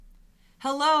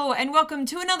Hello, and welcome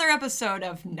to another episode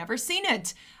of Never Seen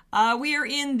It. We are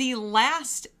in the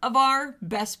last of our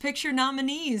Best Picture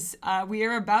nominees. We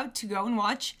are about to go and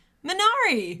watch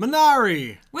Minari.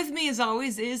 Minari! With me, as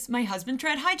always, is my husband,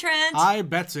 Trent. Hi, Trent. Hi,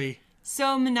 Betsy.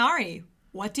 So, Minari,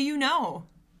 what do you know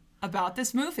about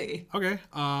this movie? Okay,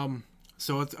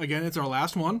 so it's our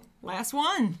last one. Last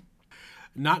one.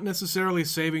 Not necessarily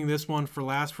saving this one for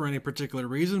last for any particular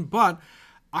reason, but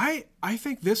I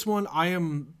think this one I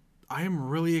am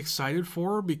really excited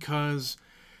for because,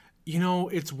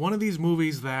 it's one of these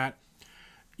movies that,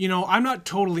 I'm not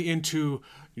totally into,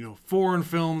 foreign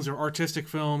films or artistic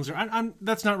films, or I'm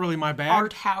that's not really my bag.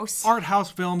 Art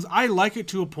house films. I like it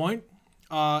to a point,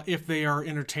 if they are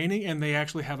entertaining and they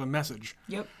actually have a message.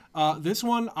 Yep. This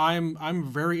one I'm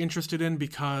very interested in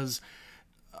because,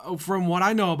 from what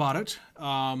I know about it,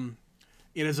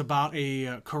 it is about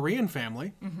a Korean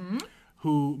family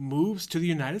who moves to the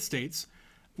United States,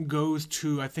 goes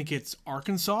to, I think it's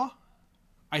Arkansas.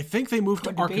 I think they moved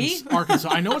to Arkansas.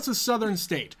 I know it's a southern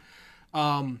state.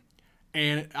 And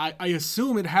I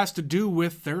assume it has to do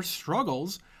with their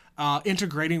struggles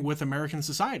integrating with American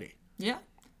society. Yeah.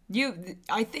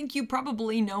 I think you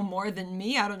probably know more than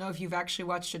me. I don't know if you've actually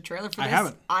watched a trailer for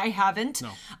this. I haven't.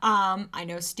 No. I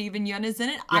know Steven Yeun is in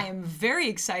it. Yeah. I am very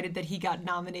excited that he got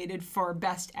nominated for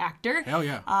Best Actor. Hell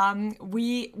yeah.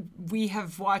 We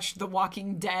have watched The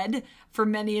Walking Dead for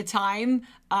many a time.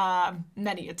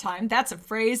 Many a time. That's a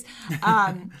phrase.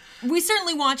 We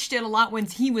certainly watched it a lot when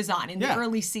he was on in the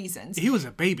early seasons. He was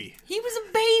a baby.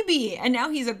 And now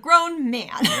he's a grown man.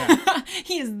 Yeah.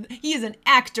 He is an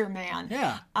actor man.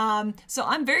 Yeah. So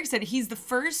I'm very excited. He's the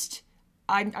first,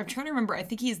 I'm trying to remember, I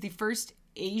think he's the first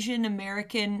Asian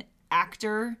American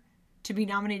actor to be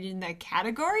nominated in that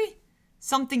category.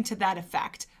 Something to that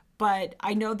effect. But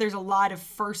I know there's a lot of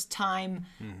first-time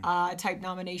type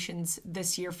nominations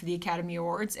this year for the Academy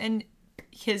Awards, and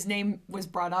his name was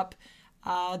brought up.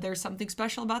 There's something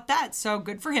special about that, so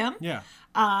good for him. Yeah.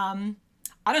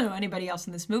 I don't know anybody else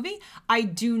in this movie. I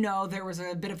do know there was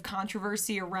a bit of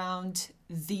controversy around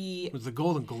It was the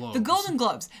Golden Globes. The Golden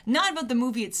Globes. Not about the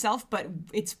movie itself, but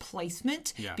its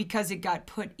placement. Yeah. Because it got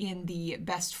put in the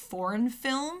Best Foreign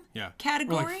Film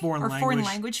category. Or like foreign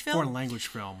language film. Foreign language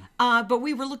film. But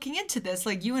we were looking into this.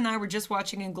 Like, you and I were just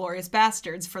watching Inglourious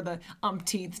Bastards for the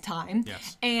umpteenth time.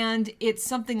 Yes. And it's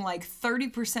something like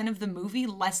 30% of the movie,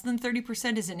 less than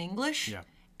 30% is in English. Yeah.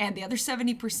 And the other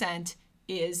 70%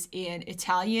 is in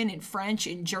Italian, in French,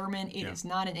 in German. It is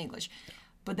not in English.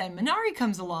 But then Minari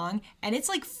comes along, and it's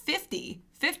like 50%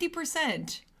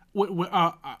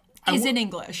 is in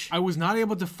English. I was not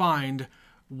able to find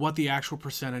what the actual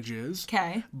percentage is.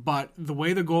 Okay. But the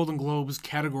way the Golden Globes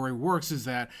category works is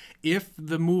that if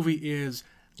the movie is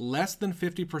less than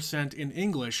 50% in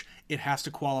English, it has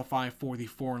to qualify for the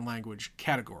foreign language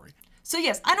category. So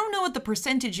yes, I don't know what the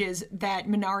percentage is that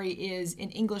Minari is in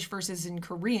English versus in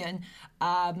Korean,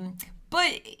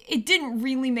 but it didn't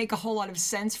really make a whole lot of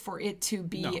sense for it to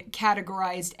be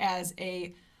categorized as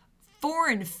a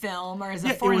foreign film or as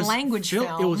a foreign language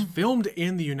film. It was filmed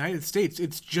in the United States.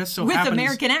 It's just so with happens...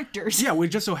 American actors. Yeah, it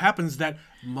just so happens that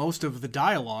most of the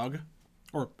dialogue,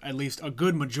 or at least a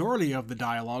good majority of the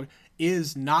dialogue,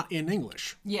 is not in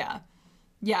English. Yeah.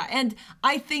 Yeah, and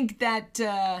I think that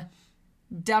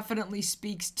definitely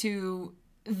speaks to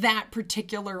that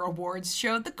particular awards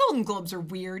show. The Golden Globes are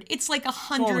weird. It's like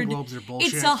 100. Golden Globes are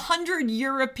bullshit. It's 100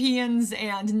 Europeans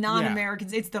and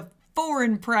non-Americans. Yeah. It's the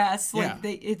foreign press.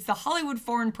 It's the Hollywood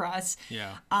foreign press.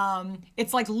 Yeah.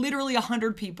 It's like literally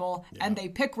 100 people, and they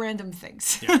pick random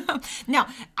things. Yeah. Now,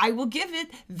 I will give it.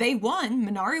 They won.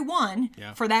 Minari won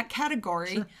for that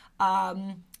category.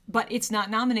 Sure. But it's not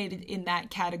nominated in that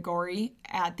category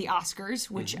at the Oscars,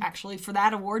 which actually for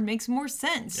that award makes more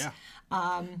sense. Yeah.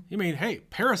 You mean, hey,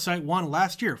 Parasite won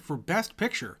last year for Best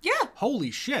Picture. Yeah. Holy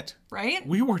shit. Right?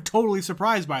 We were totally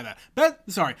surprised by that.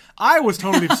 I was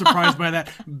totally surprised by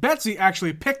that. Betsy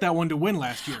actually picked that one to win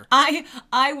last year.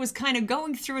 I was kind of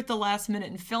going through at the last minute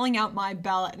and filling out my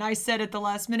ballot, and I said at the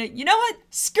last minute, you know what?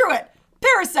 Screw it.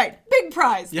 Parasite, big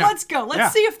prize. Yeah. Let's go.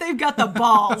 Let's see if they've got the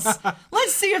balls.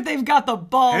 Let's see if they've got the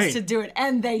balls to do it.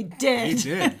 And they did.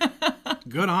 They did.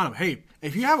 Good on them. Hey,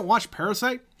 if you haven't watched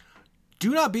Parasite,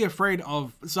 do not be afraid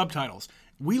of subtitles.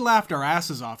 We laughed our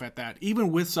asses off at that,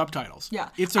 even with subtitles. Yeah.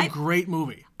 It's a great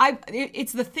movie.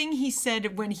 It's the thing he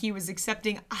said when he was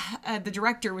accepting, the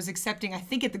director was accepting, I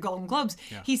think at the Golden Globes.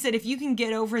 Yeah. He said, if you can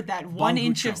get over that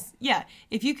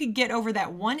if you could get over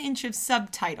that 1 inch of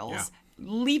subtitles,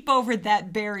 leap over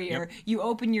that barrier, you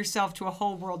open yourself to a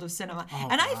whole world of cinema.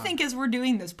 I think as we're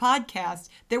doing this podcast,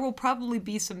 there will probably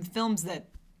be some films that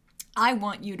I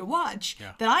want you to watch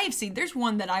that I have seen. There's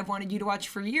one that I've wanted you to watch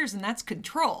for years, and that's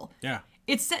Control. Yeah.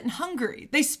 It's set in Hungary.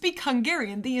 They speak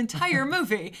Hungarian the entire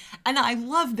movie. And I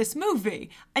love this movie.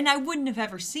 And I wouldn't have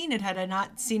ever seen it had I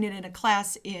not seen it in a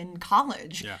class in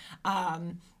college. Yeah.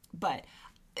 But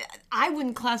I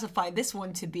wouldn't classify this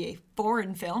one to be a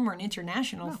foreign film or an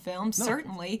international film,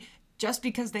 certainly. Just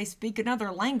because they speak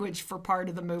another language for part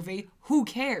of the movie, who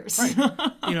cares?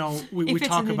 Right. You know, we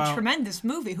talk about... If it's a tremendous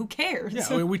movie, who cares?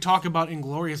 Yeah, we talk about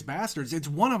Inglourious Bastards. It's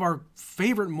one of our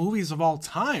favorite movies of all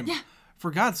time. Yeah.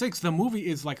 For God's sakes, the movie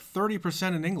is like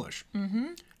 30% in English.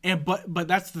 Mm-hmm. But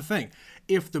that's the thing.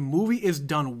 If the movie is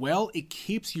done well, it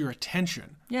keeps your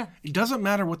attention. Yeah. It doesn't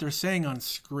matter what they're saying on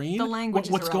screen. The language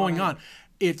what's is going irrelevant.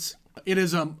 on. It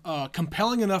is a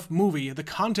compelling enough movie. The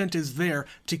content is there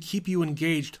to keep you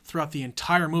engaged throughout the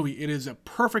entire movie. It is a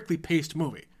perfectly paced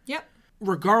movie. Yep.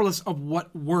 Regardless of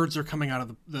what words are coming out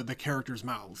of the characters'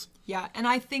 mouths. Yeah, and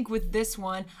I think with this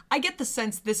one, I get the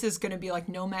sense this is going to be like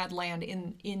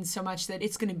Nomadland in so much that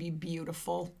it's going to be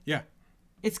beautiful. Yeah.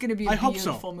 It's going to be a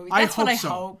beautiful movie. That's what I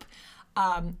hope.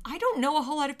 I don't know a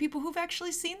whole lot of people who've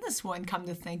actually seen this one, come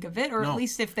to think of it, or at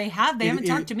least if they have, they haven't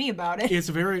talked to me about it. It's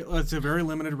a very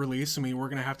limited release. I mean, we're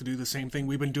going to have to do the same thing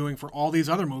we've been doing for all these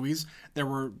other movies that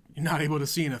we're not able to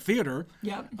see in a theater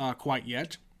quite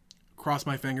yet. Cross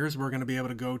my fingers, we're going to be able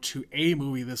to go to a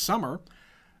movie this summer.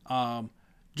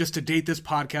 Just to date this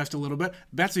podcast a little bit,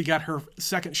 Betsy got her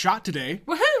second shot today.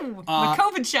 Woohoo! My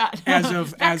COVID shot.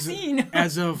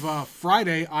 As of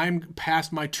Friday, I'm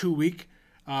past my 2-week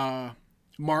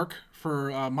mark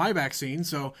for my vaccine.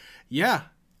 So yeah,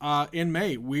 in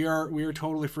May we are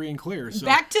totally free and clear. So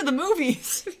back to the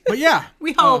movies. But yeah,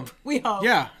 we hope.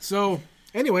 Yeah. So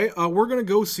anyway, we're gonna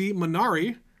go see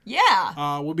Minari.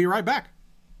 Yeah. We'll be right back.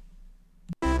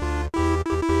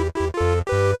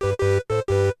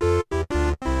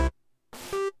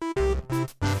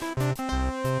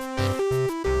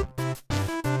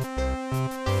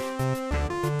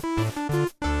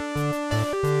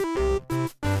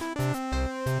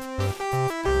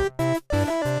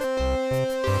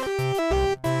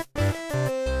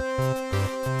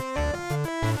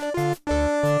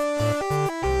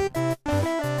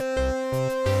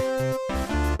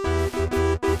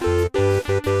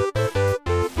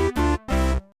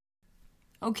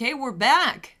 Okay, we're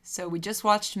back. So we just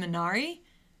watched Minari.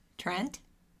 Trent,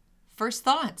 first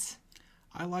thoughts?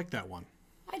 I like that one.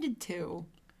 I did too.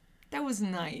 That was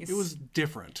nice. It was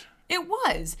different. It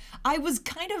was. I was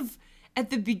kind of at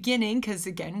the beginning, because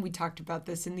again, we talked about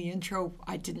this in the intro,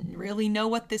 I didn't really know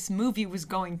what this movie was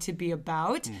going to be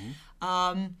about.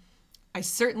 Mm-hmm. I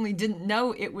certainly didn't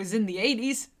know it was in the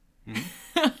 80s.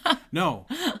 Mm-hmm. No.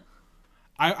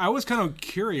 I was kind of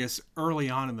curious early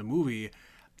on in the movie,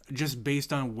 just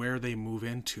based on where they move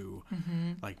into.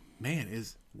 Mm-hmm. Like, man,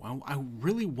 I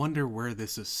really wonder where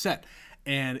this is set.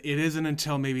 And it isn't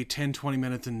until maybe 10, 20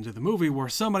 minutes into the movie where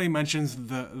somebody mentions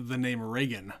the name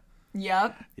Reagan.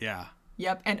 Yep. Yeah.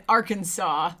 Yep. And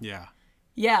Arkansas. Yeah.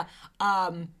 Yeah.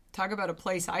 Talk about a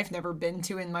place I've never been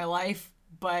to in my life,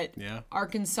 but yeah.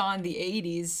 Arkansas in the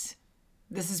 80s,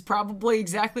 this is probably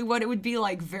exactly what it would be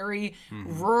like. Very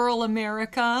rural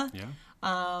America.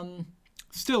 Yeah.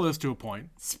 Still is to a point.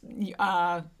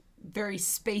 Very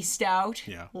spaced out.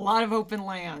 Yeah. A lot of open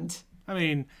land. I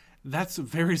mean, that's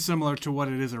very similar to what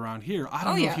it is around here. I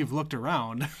don't know if you've looked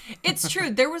around. It's true.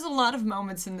 There was a lot of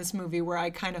moments in this movie where I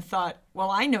kind of thought,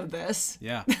 well, I know this.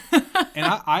 Yeah. And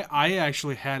I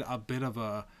actually had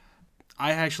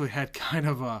kind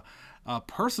of a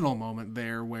personal moment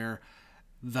there where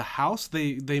the house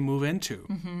they move into,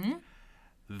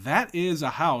 that is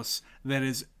a house that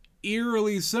is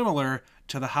eerily similar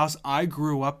to the house I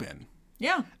grew up in.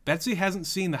 Yeah. Betsy hasn't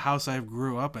seen the house I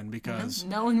grew up in because...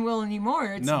 No one will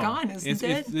anymore. It's gone, isn't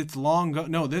it? It's long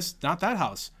gone. No, not that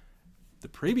house. The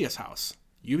previous house.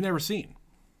 You've never seen.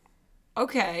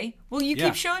 Okay. Well, you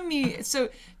keep showing me... So,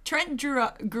 Trent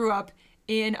grew up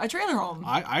in a trailer home.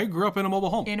 I grew up in a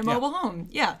mobile home. In a mobile home,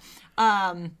 yeah.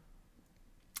 And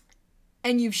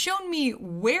you've shown me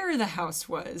where the house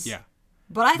was. Yeah.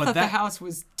 But I thought the house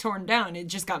was torn down. It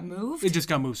just got moved? It just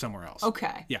got moved somewhere else.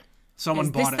 Okay. Yeah. Someone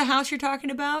bought it. Is this the house you're talking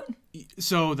about?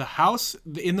 So the house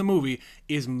in the movie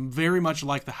is very much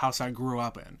like the house I grew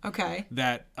up in. Okay.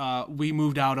 That we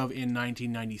moved out of in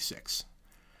 1996.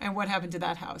 And what happened to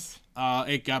that house?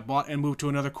 It got bought and moved to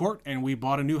another court, and we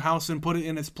bought a new house and put it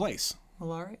in its place.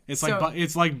 Well, all right.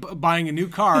 It's like buying a new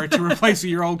car to replace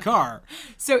your old car.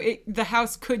 So the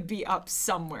house could be up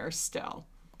somewhere still.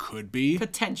 Could be.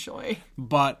 Potentially.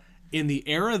 But in the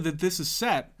era that this is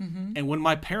set, and when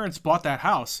my parents bought that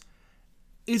house,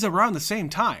 is around the same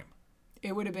time.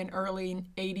 It would have been early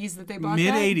 80s that they bought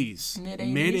Mid that? 80s.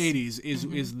 Mid-80s. Mid 80s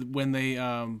is when they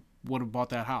would have bought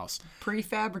that house.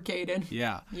 Prefabricated.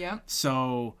 Yeah. Yep.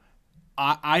 So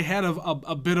I had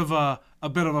a bit of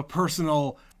a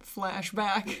personal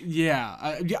Flashback.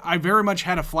 yeah. I very much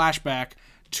had a flashback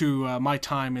to my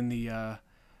time in the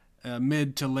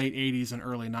mid to late 80s and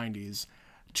early 90s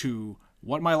to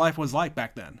what my life was like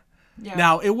back then. Yeah.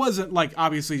 Now, it wasn't like,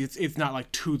 obviously it's not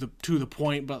like to the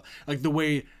point, but like the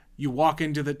way you walk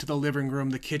into the living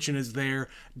room, the kitchen is there,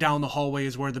 down the hallway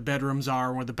is where the bedrooms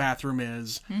are, where the bathroom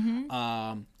is.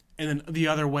 And then the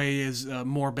other way is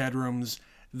more bedrooms.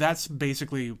 That's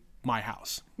basically my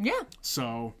house. Yeah.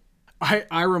 So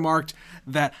I remarked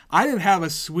that I didn't have a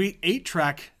sweet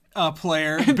 8-track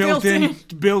player built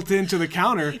into the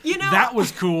counter. You know, that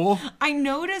was cool. I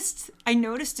noticed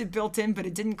it built in, but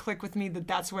it didn't click with me that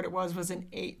that's what it was an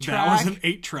 8-track. That was an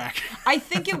 8-track. I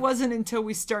think it wasn't until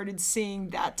we started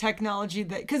seeing that technology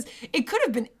because it could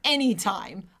have been any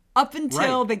time up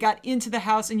until they got into the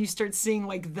house and you start seeing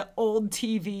like the old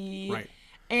TV. Right.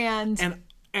 And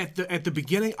at the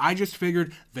beginning, I just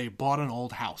figured they bought an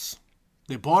old house.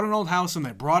 They bought an old house and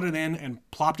they brought it in and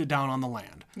plopped it down on the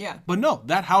land. Yeah. But no,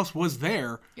 that house was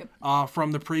there Yep.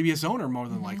 From the previous owner, more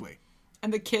than likely.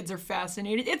 And the kids are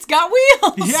fascinated. It's got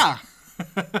wheels. Yeah.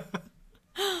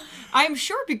 I'm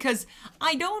sure because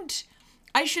I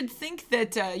should think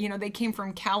that, they came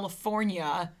from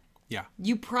California. Yeah.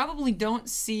 You probably don't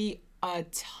see a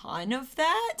ton of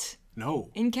that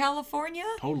No. in California.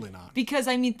 Totally not. Because,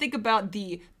 think about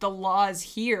the laws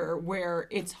here where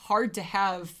it's hard to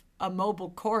have a mobile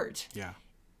court Yeah.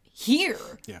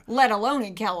 here, Yeah. let alone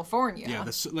in California. Yeah,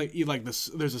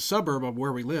 there's a suburb of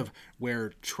where we live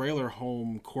where trailer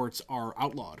home courts are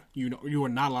outlawed. You are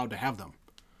not allowed to have them.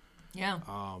 Yeah.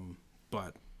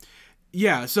 But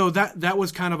yeah, so that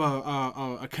was kind of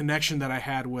a connection that I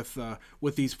had with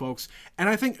these folks, and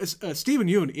I think Stephen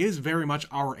Yeun is very much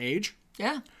our age.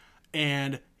 Yeah.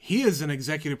 And he is an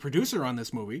executive producer on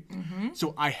this movie,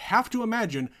 so I have to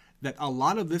imagine that a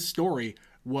lot of this story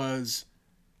was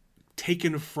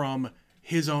taken from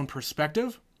his own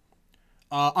perspective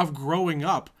of growing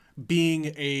up being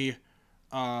a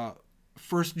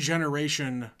first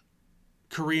generation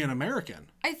Korean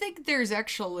American. I think there's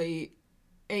actually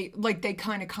they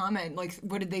kind of comment, like,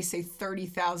 what did they say,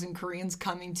 30,000 Koreans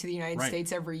coming to the United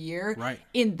States every year. Right.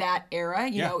 In that era.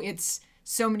 You know, it's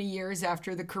so many years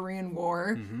after the Korean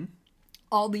War.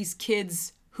 All these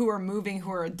kids who are moving,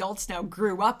 who are adults now,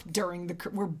 grew up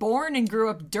were born and grew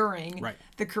up during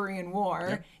the Korean War.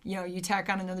 Yep. You know, you tack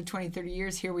on another 20, 30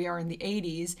 years, here we are in the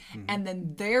 80s, and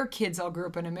then their kids all grew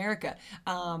up in America.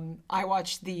 I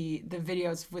watched the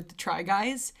videos with the Try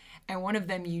Guys, and one of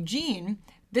them, Eugene,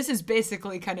 this is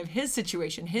basically kind of his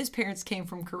situation. His parents came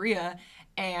from Korea,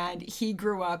 and he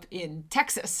grew up in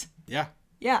Texas. Yeah.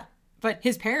 Yeah, but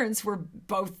his parents were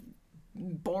both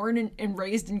born and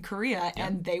raised in Korea,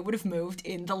 and they would have moved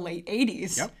in the late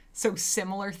 80s. Yep. So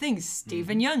similar things.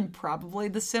 Stephen Yeun, probably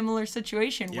the similar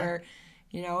situation where,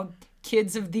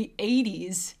 kids of the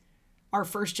 80s are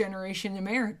first generation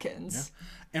Americans.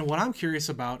 Yeah. And what I'm curious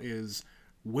about is,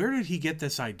 where did he get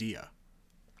this idea?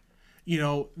 He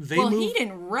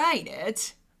didn't write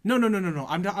it. No.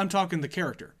 I'm talking the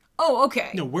character. Oh, okay.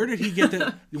 No, where did he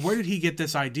get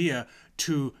this idea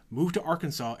to move to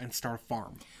Arkansas and start a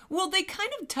farm? Well, they kind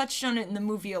of touched on it in the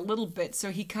movie a little bit. So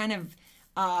he kind of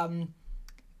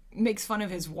makes fun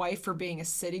of his wife for being a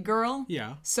city girl.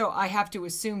 Yeah. So I have to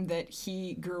assume that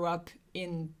he grew up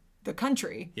in the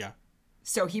country. Yeah.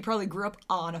 So he probably grew up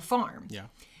on a farm. Yeah.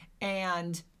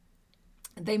 And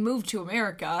they moved to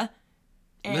America.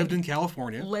 And lived in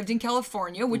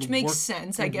California, which makes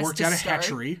sense, I guess. Worked at a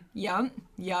hatchery.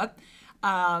 Yep.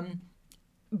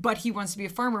 But he wants to be a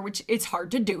farmer, which it's hard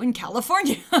to do in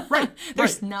California. Right.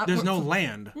 There's no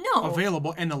land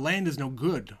available, and the land is no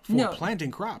good for planting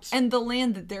crops. And the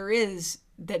land that there is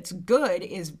that's good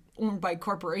is owned by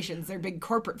corporations. They're big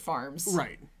corporate farms.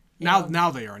 Right.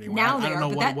 Now they are anyway. Now I don't know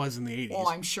what that, it was in the 80s. Well,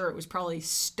 I'm sure it was probably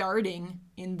starting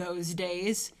in those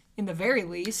days, in the very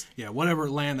least. Yeah, whatever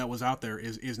land that was out there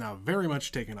is now very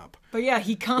much taken up. But yeah,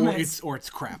 he comments. Or it's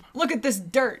crap. Look at this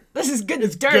dirt. This is good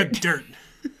dirt. Good dirt.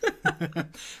 But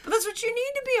that's what you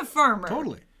need to be a farmer.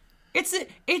 Totally. It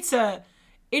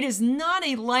is not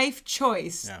a life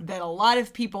choice that a lot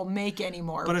of people make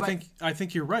anymore. But I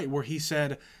think you're right, where he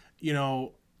said,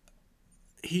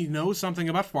 he knows something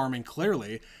about farming,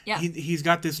 clearly. Yeah. He's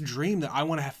got this dream that I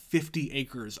want to have 50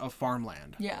 acres of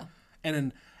farmland. Yeah.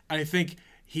 And I think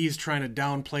he's trying to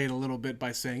downplay it a little bit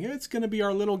by saying, it's going to be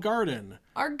our little garden.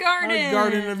 Our garden. Our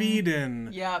Garden of Eden.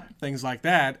 Yep. Things like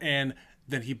that. And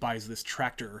then he buys this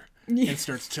tractor and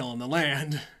starts tilling the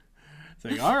land. It's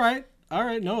like, all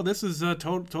right, no, this is a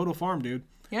total farm, dude.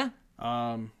 Yeah.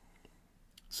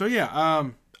 So yeah,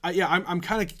 I'm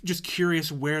kind of just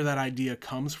curious where that idea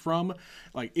comes from.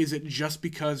 Like, is it just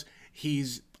because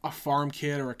he's a farm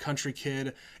kid or a country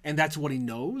kid, and that's what he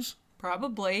knows?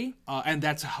 Probably. And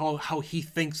that's how he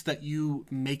thinks that you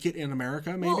make it in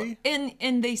America, maybe? Well,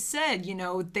 and they said,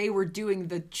 they were doing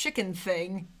the chicken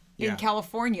thing in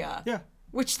California. Yeah.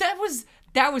 Which that was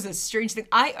a strange thing.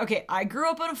 I grew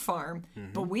up on a farm,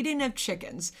 but we didn't have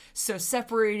chickens. So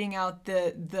separating out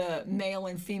the male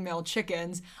and female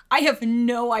chickens, I have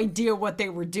no idea what they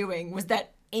were doing. Was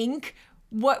that ink?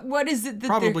 What is it that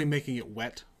Probably making it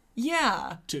wet.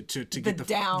 Yeah. To get the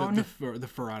down. The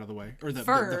fur out of the way. Or the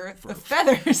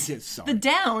feathers. Yes, sorry. The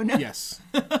down. Yes.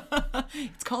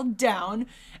 It's called down.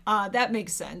 That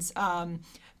makes sense.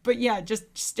 But yeah,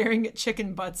 just staring at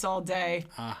chicken butts all day.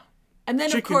 And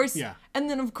then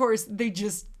of course they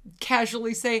just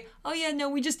casually say, "Oh yeah, no,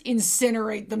 we just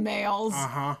incinerate the males."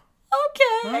 Okay.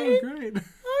 Oh, great.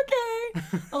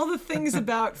 Okay. All the things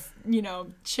about,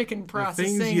 chicken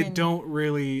processing. The things you don't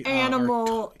really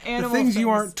animal the things you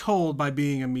aren't told by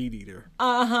being a meat eater.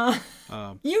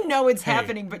 It's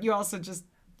happening, but you also just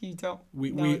you don't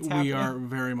know it's happening. We are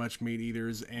very much meat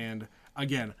eaters, and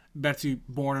again, Betsy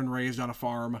born and raised on a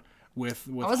farm with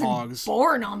I wasn't hogs.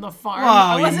 Born on the farm. Well,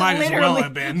 I wasn't you might as well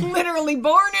have been. Literally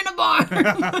born in a barn.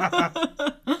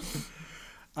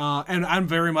 And I'm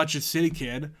very much a city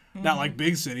kid, not like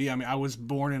big city. I mean, I was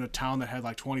born in a town that had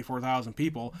like 24,000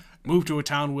 people. Moved to a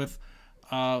town with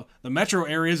the metro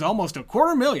area is almost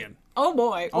 250,000. Oh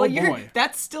boy! Oh boy!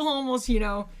 That's still almost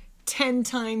 10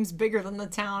 times bigger than the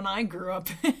town I grew up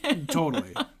in.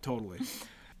 Totally.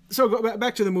 So go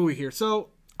back to the movie here.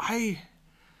 So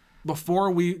before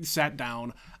we sat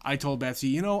down, I told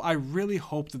Betsy, I really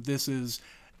hope that this is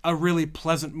a really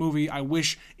pleasant movie. I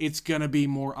wish it's going to be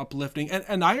more uplifting.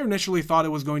 And I initially thought it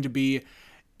was going to be,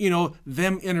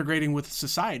 them integrating with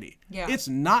society. Yeah. It's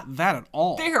not that at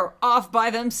all. They are off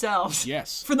by themselves.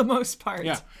 Yes. For the most part.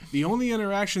 Yeah. The only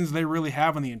interactions they really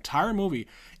have in the entire movie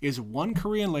is one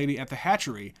Korean lady at the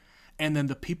hatchery and then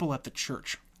the people at the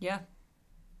church. Yeah.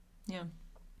 Yeah.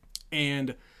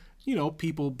 And,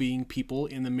 people being people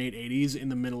in the mid 80s in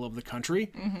the middle of the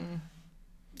country. Mm-hmm.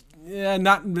 Yeah,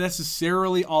 not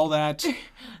necessarily all that.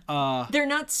 They're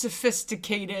not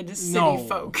sophisticated city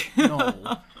folk.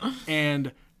 No.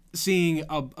 And seeing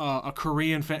a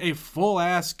Korean, a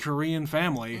full-ass Korean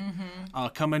family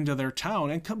come into their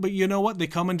town. But you know what? They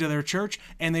come into their church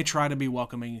and they try to be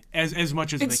welcoming as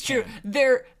much as they can. It's true.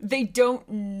 They don't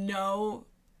know.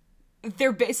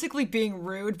 They're basically being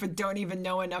rude, but don't even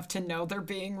know enough to know they're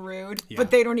being rude. Yeah.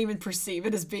 But they don't even perceive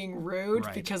it as being rude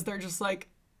because they're just like,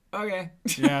 okay.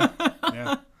 Yeah.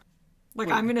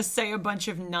 I'm going to say a bunch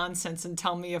of nonsense and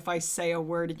tell me if I say a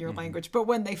word in your language. But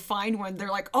when they find one, they're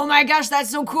like, oh my gosh,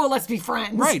 that's so cool. Let's be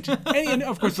friends. Right. And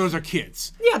of course, those are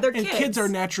kids. Yeah, they're kids. And kids are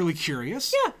naturally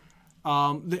curious. Yeah.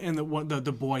 And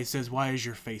the boy says, why is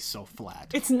your face so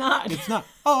flat? It's not. It's not.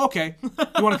 Oh, okay.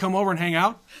 You want to come over and hang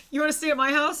out? You want to stay at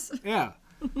my house? Yeah.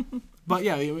 But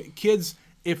yeah, kids,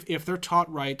 if they're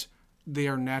taught right, they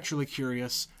are naturally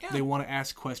curious. Yeah. They want to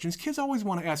ask questions. Kids always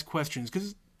want to ask questions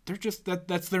because they're just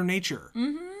that's their nature.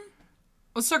 Mm-hmm.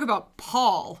 Let's talk about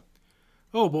Paul.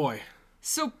 Oh boy.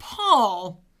 So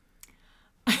Paul.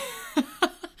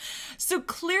 So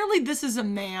clearly this is a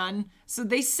man. So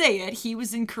they say it. He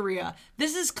was in Korea.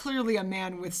 This is clearly a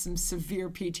man with some severe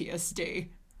PTSD.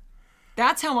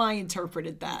 That's how I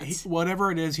interpreted that. Whatever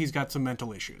it is, he's got some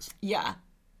mental issues. Yeah.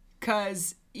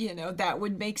 Because, that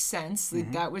would make sense.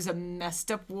 Mm-hmm. That was a messed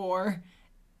up war.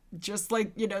 Just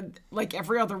like, like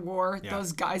every other war. Yeah.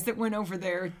 Those guys that went over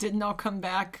there didn't all come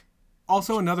back.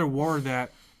 Also another war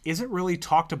that isn't really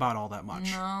talked about all that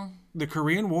much. No. The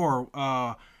Korean War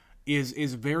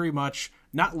is very much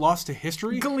not lost to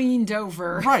history. Gleaned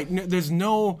over. Right. There's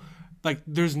no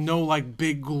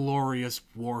big glorious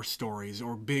war stories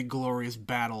or big glorious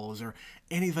battles or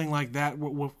anything like that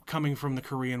coming from the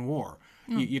Korean War.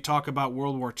 You talk about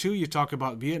World War II, you talk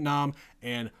about Vietnam,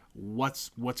 and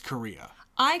what's Korea?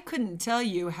 I couldn't tell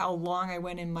you how long I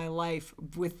went in my life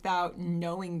without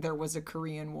knowing there was a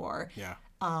Korean War. Yeah.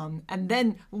 And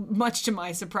then, much to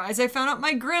my surprise, I found out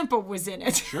my grandpa was in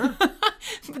it. Sure.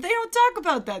 But they don't talk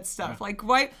about that stuff. Yeah. Like,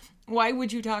 why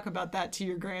would you talk about that to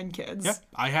your grandkids? Yeah,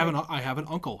 I have an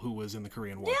uncle who was in the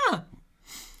Korean War.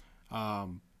 Yeah.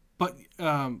 But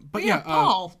yeah,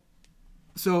 Paul.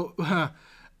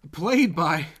 Played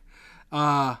by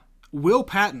Will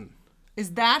Patton.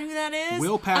 Is that who that is?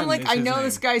 Will Patton. I'm like, I know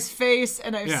this guy's face,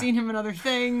 and I've seen him in other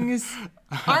things.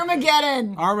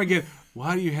 Armageddon.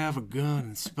 Why do you have a gun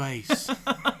in space?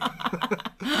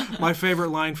 My favorite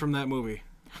line from that movie.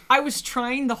 I was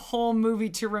trying the whole movie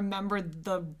to remember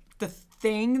the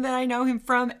thing that I know him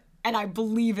from, and I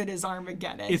believe it is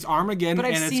Armageddon. It's Armageddon, But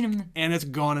I've and seen him. and it's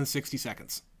gone in 60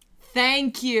 seconds.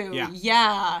 Thank you. Yeah.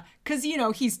 Yeah. Because,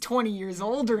 he's 20 years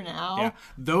older now. Yeah,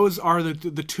 those are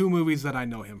the two movies that I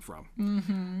know him from.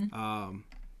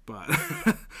 But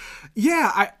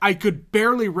yeah, I could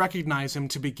barely recognize him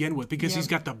to begin with because he's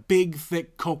got the big,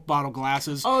 thick Coke bottle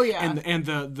glasses. Oh, yeah. and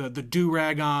the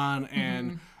do-rag on,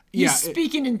 and He's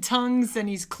speaking in tongues, and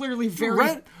he's clearly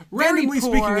very randomly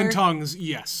poor, speaking in tongues.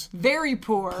 Yes, very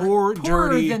poor, Poor, poorer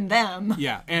dirty. than them.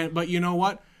 yeah, but you know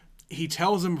what? He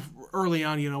tells him early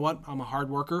on, you know what? I'm a hard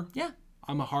worker. Yeah.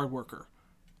 I'm a hard worker.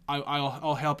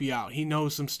 I'll help you out. He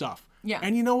knows some stuff. Yeah.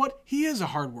 And you know what? He is a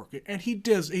hard worker, and he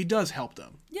does help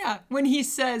them. Yeah. When he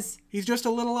says, He's just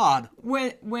a little odd.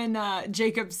 when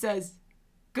Jacob says,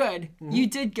 "Good, you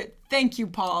did good. Thank you,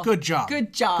 Paul. Good job.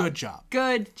 Good job. Good job.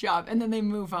 Good job." And then they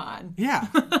move on. Yeah.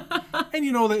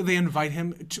 And they invite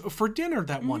him for dinner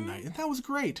that one night, and that was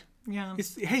great. Yeah.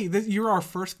 Hey, you're our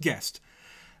first guest.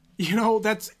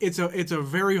 It's a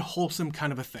very wholesome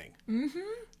kind of a thing.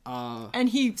 And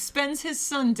he spends his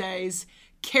Sundays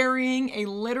carrying a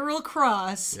literal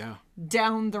cross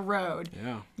down the road.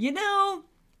 Yeah.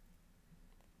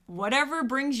 Whatever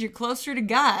brings you closer to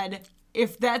God,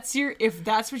 if that's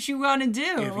what you want to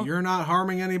do. If you're not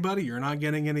harming anybody, you're not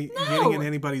getting in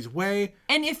anybody's way.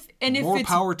 And if more it's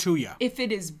power to you. If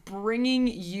it is bringing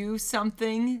you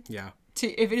something,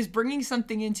 if it is bringing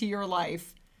something into your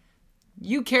life,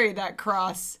 you carry that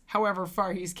cross however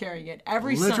far he's carrying it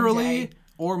every literally Sunday.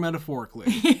 Or metaphorically.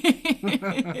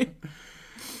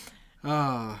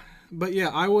 But yeah,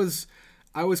 I was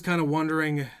kind of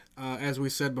wondering, as we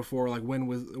said before, like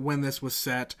when this was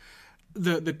set.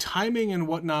 The timing and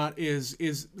whatnot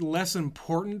is less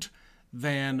important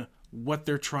than what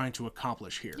they're trying to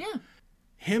accomplish here. Yeah.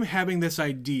 Him having this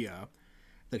idea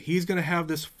that he's going to have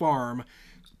this farm,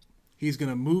 he's going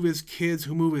to move his kids,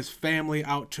 move his family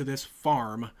out to this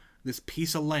farm, this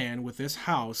piece of land with this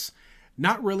house,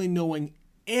 not really knowing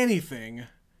anything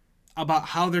about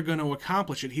how they're going to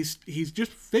accomplish it. He's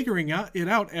just figuring it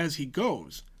out as he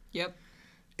goes. Yep.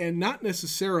 And not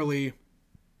necessarily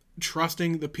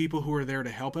trusting the people who are there to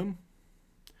help him.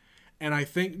 And I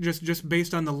think just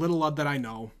based on the little that I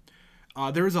know,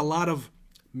 there is a lot of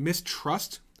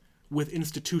mistrust with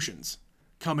institutions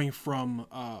coming from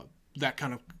that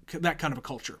kind of a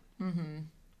culture.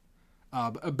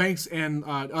 Banks and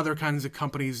other kinds of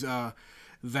companies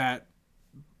that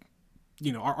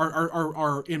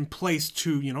are in place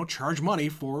to charge money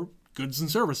for goods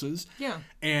and services. Yeah.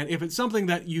 And if it's something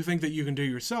that you think that you can do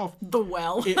yourself,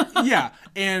 Yeah.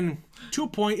 And to a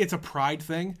point, it's a pride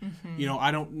thing.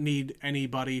 I don't need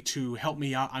anybody to help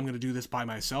me out. I'm going to do this by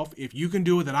myself. If you can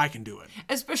do it, then I can do it.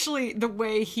 Especially the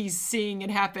way he's seeing it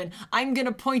happen. I'm going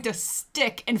to point a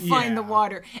stick and find the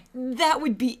water. That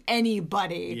would be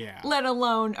anybody, let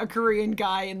alone a Korean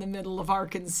guy in the middle of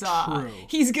Arkansas. True.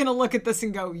 He's going to look at this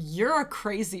and go, "You're a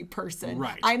crazy person.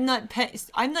 Right. I'm not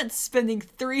spending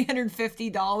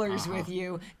 $350 with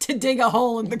you to dig a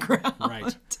hole in the ground."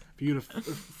 Right.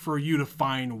 For you to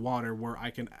find water where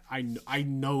I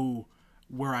know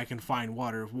where I can find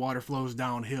water. If water flows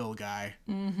downhill, guy,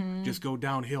 just go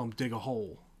downhill and dig a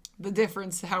hole. The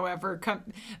difference, however,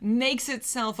 makes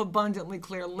itself abundantly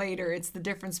clear later. It's the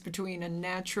difference between a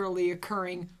naturally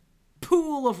occurring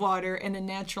pool of water and a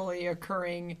naturally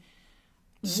occurring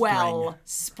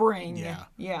spring.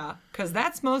 Yeah. Because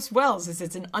that's most wells,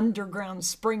 it's an underground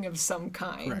spring of some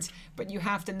kind. Correct. But you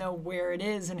have to know where it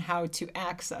is and how to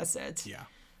access it. Yeah.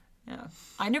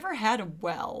 I never had a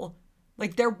well.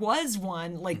 Like, there was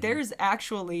one. Like, there's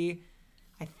actually,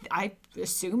 I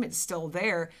assume it's still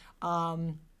there.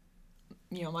 The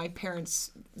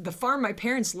farm my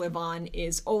parents live on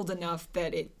is old enough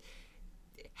that it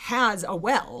has a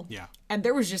well. Yeah. And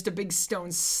there was just a big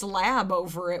stone slab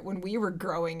over it when we were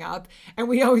growing up. And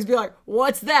we'd always be like,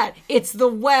 "What's that?" "It's the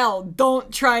well.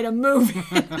 Don't try to move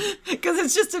it." Because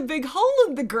it's just a big hole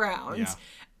in the ground. Yeah.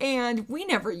 And we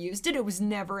never used it. It was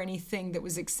never anything that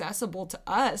was accessible to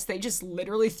us. They just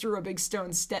literally threw a big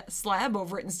stone slab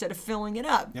over it instead of filling it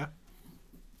up. Yeah.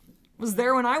 It was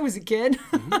there when I was a kid.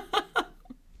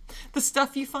 The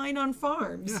stuff you find on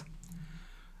farms.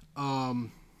 Yeah.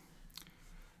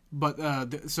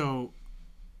 But so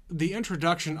the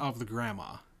introduction of the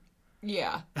grandma,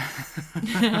 Yeah.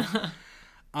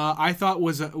 I thought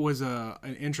was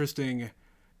an interesting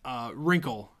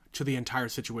wrinkle to the entire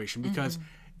situation because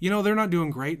they're not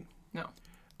doing great. No.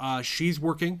 She's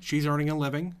working. She's earning a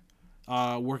living,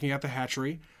 working at the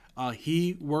hatchery.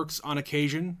 He works on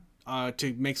occasion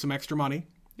to make some extra money.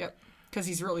 Yep. Because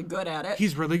he's really good at it.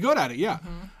 He's really good at it, yeah.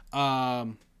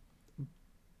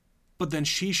 But then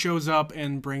she shows up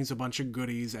and brings a bunch of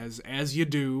goodies, as you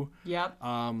do. Yep.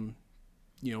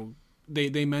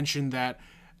 They mentioned that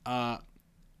her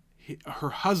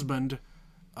husband,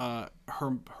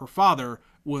 her father,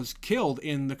 was killed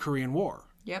in the Korean War.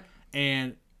 Yep.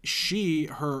 And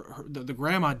the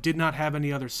grandma did not have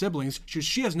any other siblings.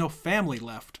 She has no family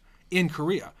left in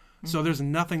Korea. So there's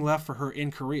nothing left for her in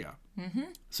Korea.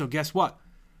 So guess what?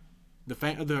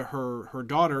 Her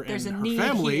daughter There's and a her need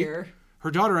family, here. her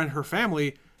daughter and her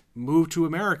family move to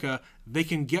America. They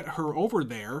can get her over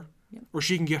there, or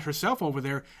she can get herself over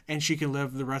there, and she can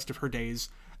live the rest of her days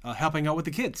helping out with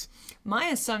the kids. My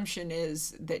assumption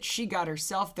is that she got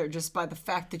herself there just by the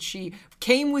fact that she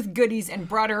came with goodies and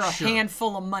brought her a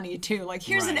handful of money too. Like,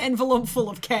 here's an envelope full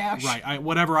of cash. Right.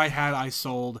 Whatever I had, I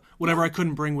sold. Whatever I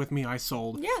couldn't bring with me, I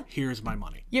sold. Yeah. Here's my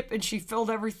money. Yep, and she filled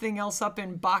everything else up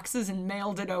in boxes and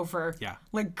mailed it over. Yeah.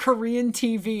 Like Korean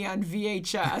TV on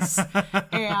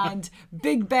VHS. And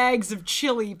big bags of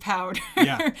chili powder.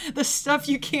 Yeah. The stuff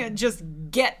you can't just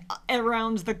get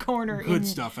around the corner Good in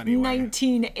stuff anyway.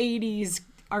 1980s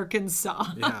Arkansas.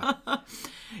 Yeah.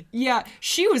 Yeah,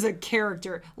 she was a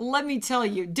character. Let me tell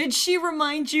you, did she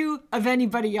remind you of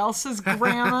anybody else's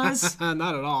grandmas?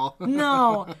 Not at all.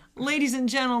 No. Ladies and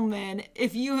gentlemen,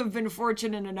 if you have been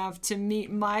fortunate enough to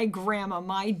meet my grandma,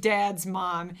 my dad's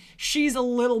mom, she's a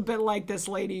little bit like this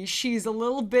lady. She's a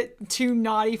little bit too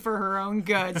naughty for her own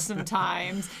good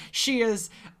sometimes. She is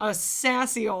a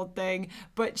sassy old thing,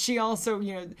 but she also,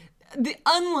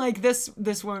 unlike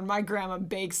this woman, my grandma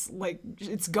bakes like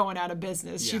it's going out of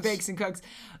business. She bakes and cooks.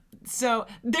 So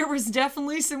there was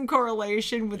definitely some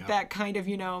correlation with that kind of,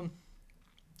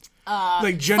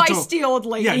 like gentle, feisty old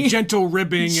lady. Yeah, gentle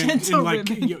ribbing Gentle and like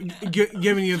ribbing.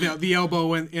 giving you the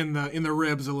elbow in the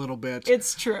ribs a little bit.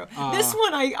 It's true. This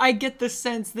one, I get the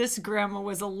sense this grandma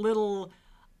was a little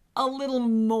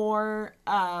more.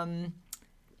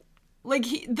 Like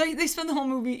they spend the whole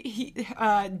movie.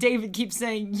 David keeps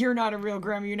saying, "You're not a real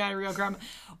grandma. You're not a real grandma."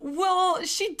 Well,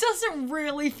 she doesn't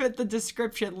really fit the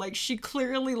description. Like, she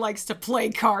clearly likes to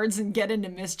play cards and get into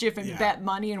mischief and bet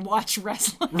money and watch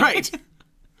wrestling. Right.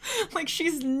 Like,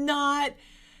 she's not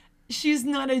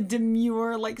a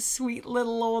demure, like, sweet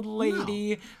little old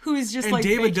lady who's just and like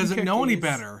David baking doesn't know any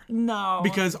cookies. better. No,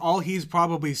 because all he's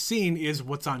probably seen is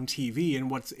what's on TV and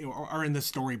what's are in the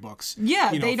storybooks.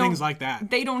 Yeah, they don't, things like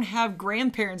that. They don't have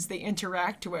grandparents they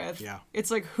interact with. Yeah. It's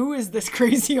like, who is this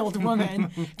crazy old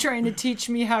woman trying to teach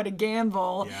me how to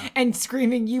gamble and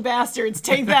screaming, "You bastards,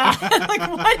 take that!" Like,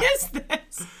 what is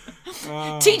this?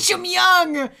 Teach them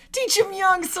young. Teach them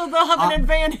young so they'll have an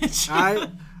advantage.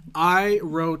 I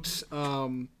wrote,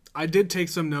 I did take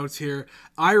some notes here.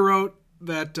 I wrote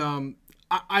that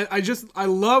I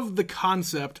love the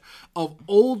concept of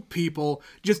old people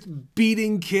just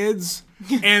beating kids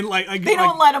and like they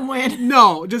don't let them win.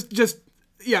 No,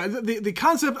 the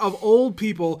concept of old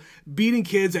people beating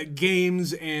kids at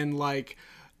games and like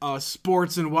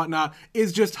sports and whatnot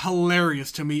is just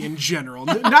hilarious to me in general.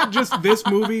 Not just this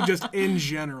movie, just in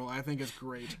general. I think it's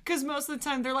great. Because most of the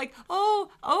time they're like,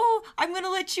 oh, I'm going to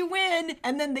let you win.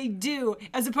 And then they do,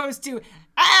 as opposed to,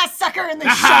 sucker, and they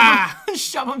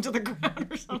shove them to the ground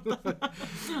or something.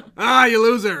 You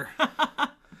loser.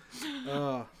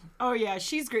 Oh, yeah,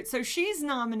 she's great. So she's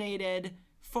nominated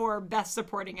for Best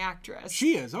Supporting Actress.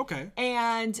 She is, okay.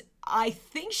 And I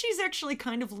think she's actually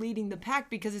kind of leading the pack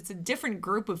because it's a different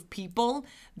group of people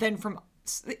than from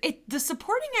the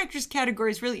supporting actress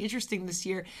category is really interesting this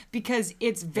year because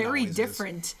it's very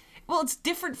different. Well, it's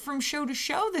different from show to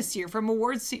show this year, from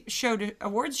awards show to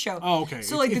awards show. Oh, okay.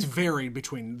 So it's varied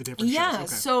between the different shows. Yeah, Okay.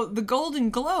 so the Golden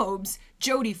Globes,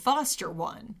 Jodie Foster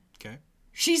won. Okay.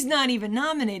 She's not even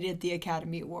nominated at the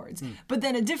Academy Awards. But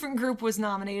then a different group was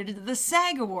nominated at the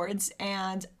SAG Awards,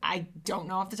 and I don't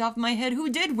know off the top of my head who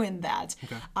did win that.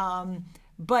 Okay.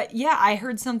 But yeah, I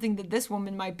heard something that this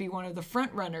woman might be one of the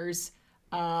front runners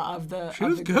of the. She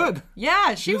was good.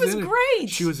 Yeah, she was great.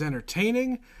 She was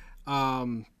entertaining.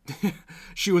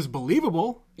 She was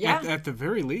believable. Yeah. At the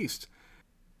very least.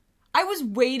 I was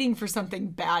waiting for something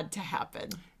bad to happen.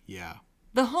 Yeah.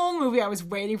 The whole movie, I was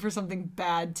waiting for something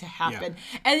bad to happen.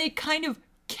 Yeah. And it kind of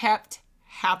kept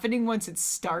happening once it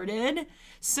started.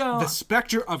 So the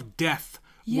specter of death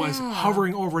was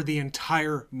hovering over the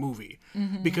entire movie.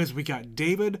 Mm-hmm. Because we got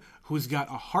David, who's got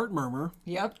a heart murmur.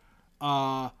 Yep.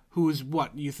 Who's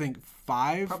what, you think,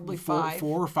 5? Probably 4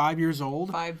 or 5 years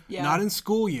old? 5, yeah. Not in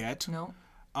school yet. No.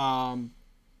 Well,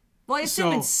 I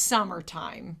assume it's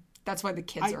summertime. That's why the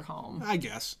kids are home. I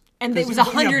guess. And it was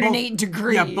 108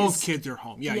 degrees. Yeah, both kids are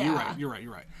home. Yeah, Yeah. You're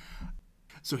right.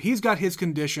 So he's got his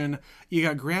condition. You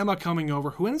got grandma coming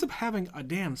over who ends up having a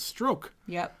damn stroke.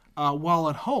 Yep. While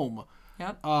at home.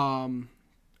 Yep.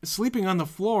 Sleeping on the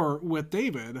floor with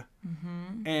David.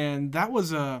 Mm-hmm. And that was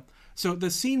so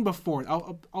the scene before,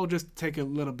 I'll just take a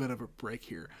little bit of a break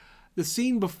here. The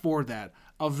scene before that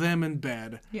of them in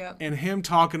bed and him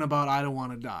talking about I don't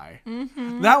want to die.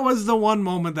 Mm-hmm. That was the one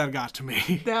moment that got to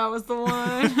me. That was the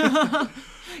one.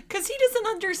 Because he doesn't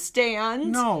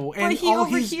understand. No. And he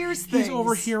overhears things. He's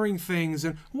overhearing things.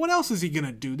 And what else is he going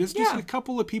to do? There's just a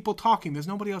couple of people talking. There's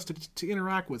nobody else to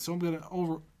interact with. So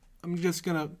I'm just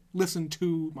going to listen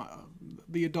to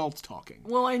the adults talking.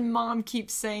 Well, and Mom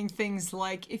keeps saying things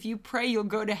like, if you pray, you'll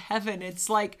go to heaven. It's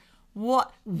like,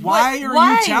 what? Why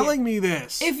are you telling me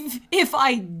this? If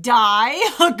I die,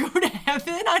 I'll go to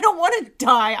heaven. I don't want to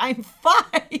die. I'm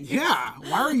fine. Yeah.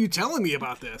 Why are you telling me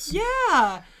about this?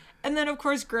 Yeah. And then, of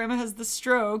course, Grandma has the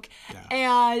stroke. Yeah.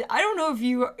 And I don't know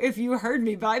if you heard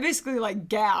me, but I basically, like,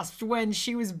 gasped when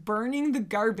she was burning the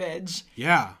garbage.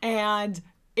 Yeah. And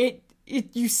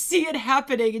you see it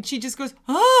happening, and she just goes,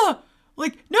 ah!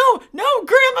 Like, no,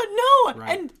 Grandma, no!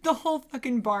 Right. And the whole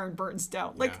fucking barn burns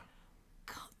down. Like, yeah.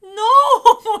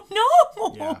 No!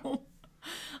 Yeah.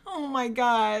 Oh, my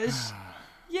gosh.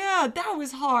 Yeah, that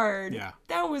was hard. Yeah.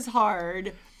 That was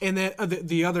hard. And then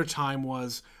the other time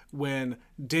was when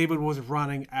David was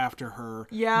running after her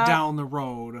down the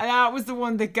road. That was the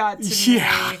one that got to me.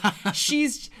 Yeah.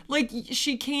 She's like,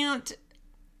 she can't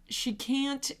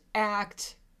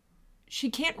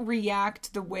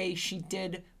react the way she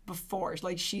did before.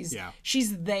 Like she's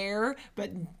there,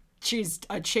 but she's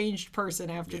a changed person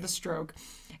after the stroke.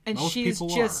 And Most she's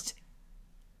people just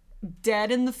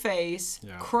dead in the face,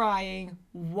 Yeah. crying,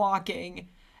 walking,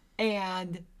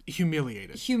 and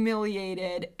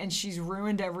humiliated, and she's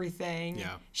ruined everything.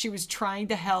 Yeah. She was trying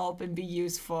to help and be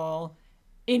useful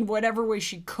in whatever way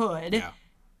she could. Yeah.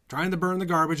 Trying to burn the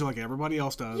garbage like everybody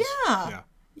else does. Yeah.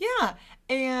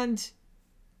 And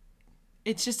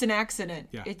it's just an accident.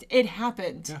 Yeah. It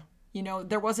happened. Yeah. You know,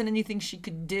 there wasn't anything she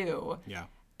could do. Yeah.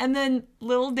 And then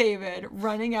little David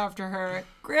running after her,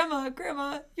 Grandma,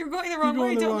 you're going the wrong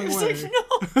way. Don't you?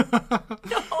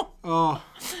 No. Oh.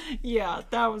 Yeah,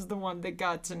 that was the one that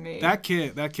got to me. That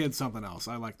kid's something else.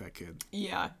 I like that kid.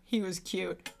 Yeah, he was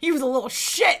cute. He was a little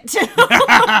shit, too.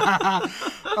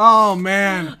 Oh,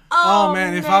 man. Oh,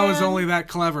 man. If I was only that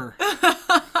clever.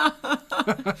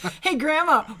 Hey,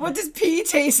 Grandma, what does pee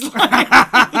taste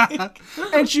like?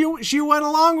 And she went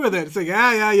along with it. It's like,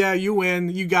 yeah, you win.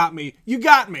 You got me.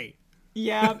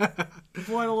 Yeah.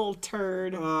 What a little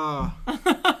turd.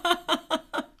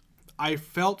 I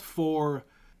felt for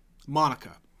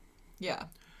Monica. Yeah.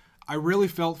 I really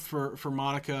felt for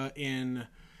Monica in,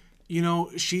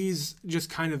 she's just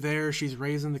kind of there. She's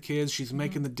raising the kids. She's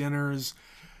making the dinners.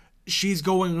 She's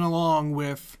going along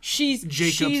with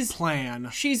Jacob's plan.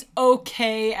 She's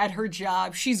okay at her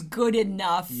job. She's good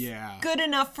enough. Yeah. Good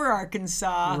enough for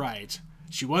Arkansas. Right.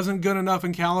 She wasn't good enough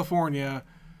in California,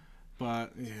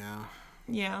 but yeah.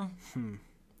 Yeah.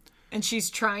 And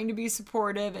she's trying to be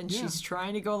supportive, and she's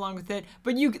trying to go along with it.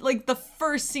 But the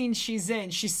first scene she's in,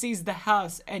 she sees the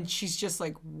house, and she's just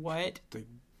like, "What?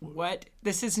 What?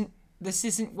 This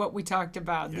isn't what we talked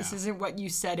about. Yeah. This isn't what you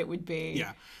said it would be."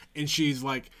 Yeah, and she's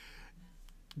like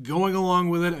going along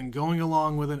with it, and going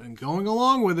along with it, and going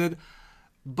along with it,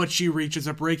 but she reaches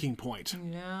a breaking point.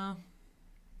 Yeah.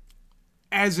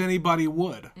 As anybody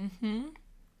would. Mm-hmm.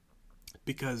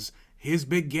 Because his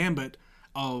big gambit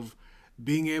of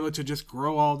being able to just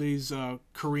grow all these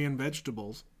Korean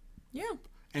vegetables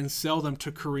and sell them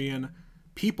to Korean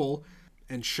people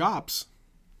and shops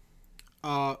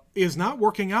is not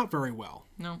working out very well.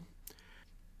 No.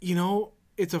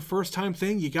 It's a first-time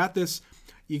thing. You got this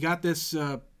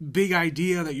big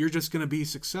idea that you're just going to be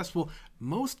successful.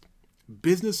 Most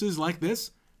businesses like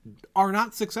this are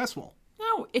not successful.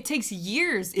 No, it takes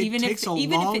years. Even if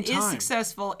it is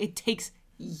successful, it takes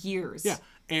years. Yeah.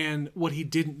 And what he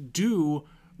didn't do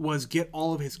was get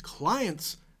all of his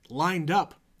clients lined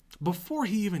up before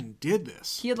he even did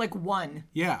this. He had one.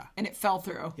 Yeah. And it fell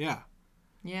through. Yeah.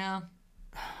 Yeah.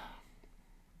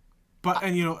 But,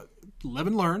 live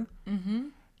and learn. Mm-hmm.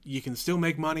 You can still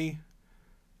make money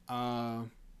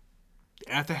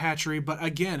at the hatchery. But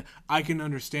again, I can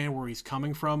understand where he's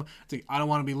coming from. It's like, I don't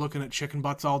want to be looking at chicken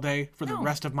butts all day for the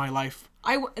rest of my life.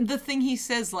 The thing he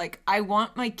says, I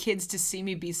want my kids to see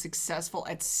me be successful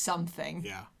at something.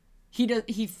 Yeah.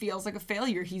 He feels like a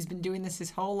failure. He's been doing this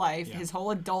his whole life, his whole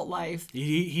adult life.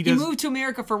 He moved to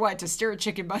America for what? To stare at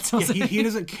chicken butts. He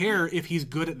doesn't care if he's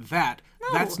good at that.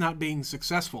 No. That's not being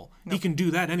successful. No. He can do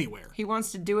that anywhere. He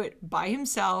wants to do it by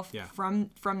himself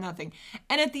from nothing.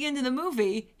 And at the end of the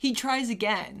movie, he tries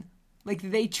again.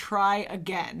 Like, they try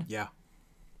again. Yeah.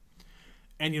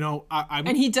 And,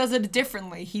 and he does it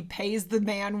differently. He pays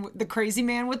the crazy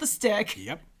man with the stick.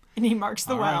 Yep. And he marks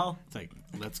the well. Right. It's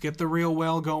like, let's get the real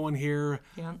well going here.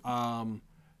 Yeah.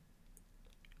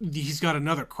 He's got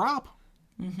another crop.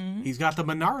 Mm-hmm. He's got the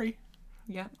Minari.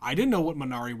 Yeah. I didn't know what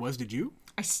Minari was. Did you?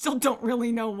 I still don't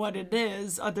really know what it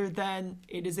is, other than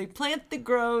it is a plant that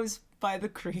grows by the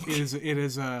creek. It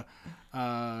is a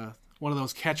one of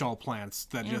those catch-all plants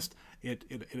that just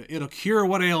it'll cure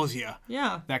what ails you.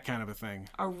 Yeah. That kind of a thing.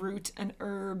 A root, an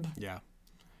herb. Yeah.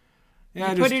 You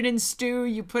put it in stew,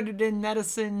 you put it in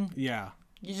medicine. Yeah.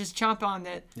 You just chomp on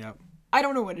it. Yep. I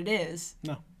don't know what it is.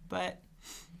 No. But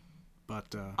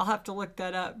I'll have to look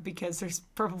that up because there's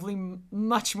probably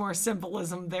much more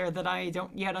symbolism there that I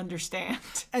don't yet understand.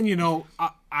 And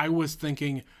I was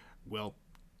thinking, well,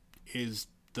 is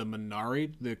the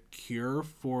Minari the cure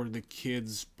for the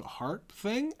kid's heart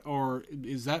thing? Or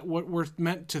is that what we're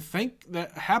meant to think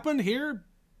that happened here?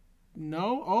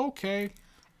 No? Okay.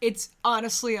 It's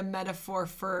honestly a metaphor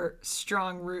for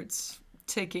strong roots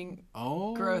taking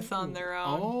growth on their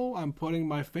own. Oh, I'm putting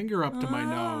my finger up to my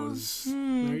nose.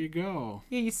 There you go.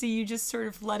 Yeah, you see, you just sort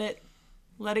of let it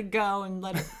go and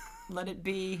let it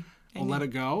be. Well, let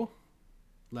it go.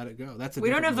 Let it go. We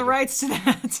don't have the rights to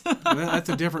that. That's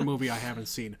a different movie I haven't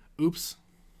seen. Oops.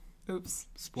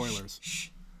 Spoilers. Shh.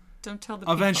 Don't tell the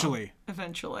people.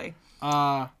 Eventually.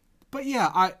 But yeah,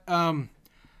 I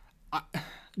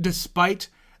despite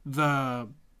the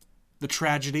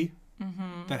tragedy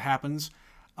that happens,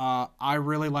 I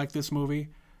really like this movie.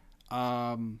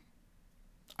 I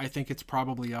think it's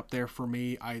probably up there for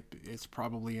me. It's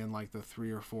probably in like the 3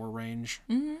 or 4 range.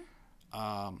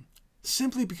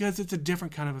 Simply because it's a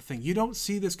different kind of a thing. You don't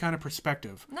see this kind of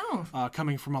perspective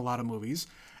coming from a lot of movies.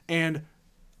 And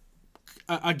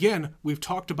again, we've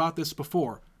talked about this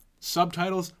before.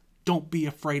 Subtitles, don't be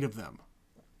afraid of them.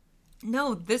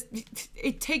 No,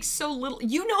 it takes so little.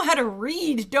 You know how to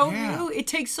read, don't you? It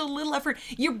takes so little effort.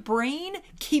 Your brain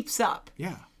keeps up.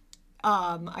 Yeah.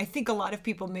 I think a lot of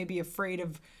people may be afraid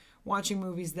of watching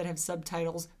movies that have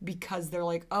subtitles because they're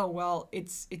like, oh, well,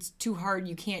 it's too hard.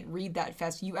 You can't read that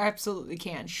fast. You absolutely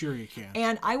can. Sure you can.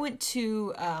 And I went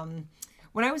to,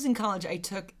 when I was in college, I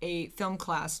took a film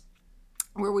class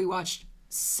where we watched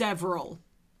several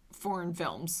foreign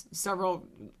films, several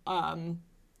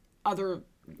other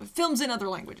films in other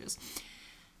languages.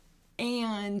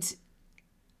 And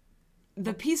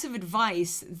the piece of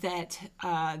advice that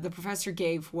the professor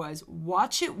gave was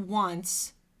watch it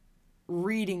once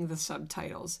reading the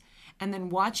subtitles and then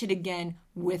watch it again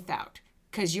without,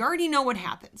 because you already know what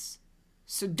happens.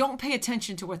 So don't pay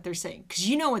attention to what they're saying because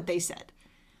you know what they said.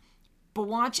 But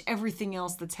watch everything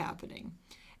else that's happening.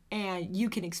 And you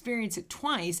can experience it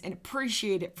twice and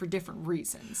appreciate it for different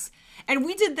reasons. And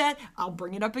we did that. I'll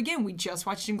bring it up again. We just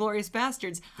watched Inglourious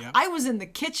Bastards. Yep. I was in the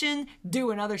kitchen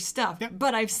doing other stuff. Yep.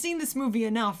 But I've seen this movie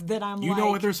enough that I'm You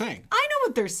know what they're saying. I know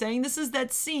what they're saying. This is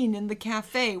that scene in the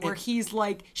cafe where he's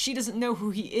like, she doesn't know who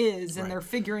he is. And they're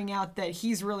figuring out that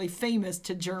he's really famous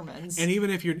to Germans. And even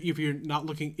if you're not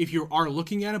looking, if you are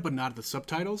looking at it but not at the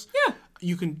subtitles,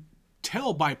 you can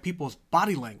tell by people's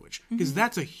body language, because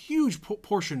that's a huge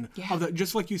portion of that.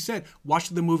 Just like you said, watch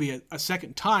the movie a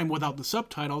second time without the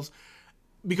subtitles,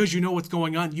 because you know what's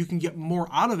going on. You can get more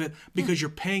out of it because you're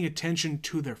paying attention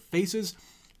to their faces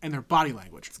and their body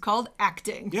language. It's called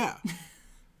acting. Yeah.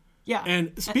 Yeah.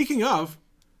 And speaking of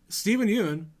Steven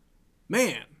Yeun,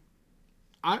 man,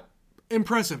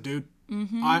 impressive, dude.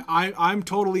 I'm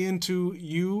totally into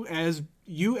you as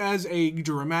a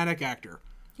dramatic actor.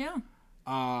 Yeah.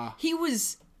 He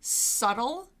was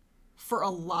subtle for a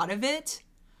lot of it,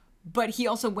 but he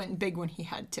also went big when he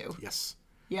had to. Yes.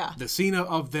 Yeah. The scene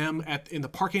of them in the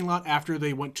parking lot after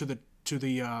they went to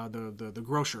the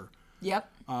grocer. Yep.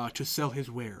 To sell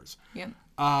his wares. Yep.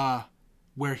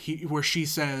 Where she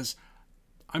says,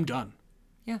 "I'm done.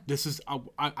 Yeah. This is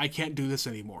I can't do this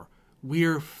anymore.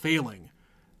 We're failing.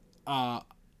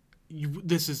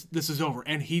 This is over,"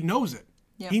 and he knows it.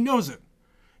 Yep. He knows it.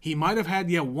 He might have had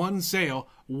one sale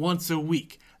once a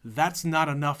week. That's not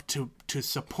enough to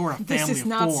support a family of 4. This is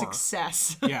not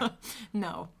success. Yeah.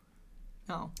 No.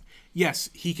 Yes,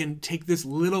 he can take this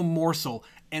little morsel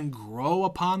and grow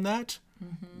upon that.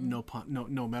 No pun,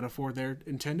 no metaphor there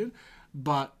intended.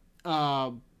 But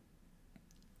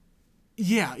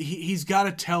he's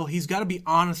got to be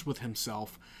honest with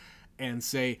himself and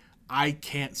say, I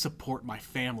can't support my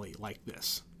family like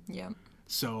this. Yeah.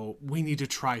 So we need to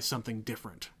try something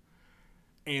different.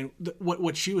 And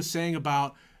what she was saying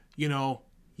about,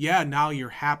 yeah, now you're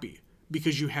happy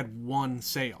because you had one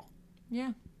sale.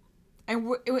 Yeah.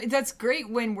 And that's great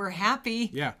when we're happy.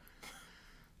 Yeah.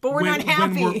 But we're not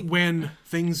happy. When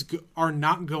things are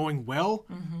not going well,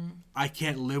 I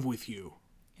can't live with you.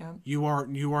 Yeah. You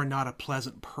are not a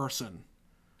pleasant person.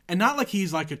 And not like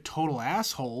he's like a total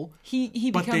asshole.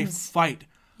 But they fight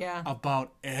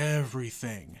about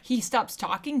everything. He stops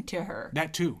talking to her.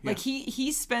 That too. Yeah. Like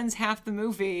he spends half the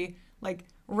movie like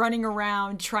running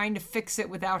around trying to fix it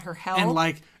without her help.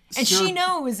 And she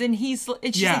knows, and she's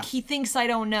like, he thinks I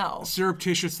don't know.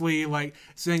 Surreptitiously, like,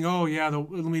 saying, oh, yeah,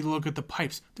 let me look at the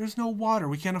pipes. There's no water.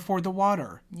 We can't afford the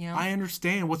water. Yeah. I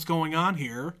understand what's going on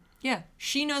here. Yeah,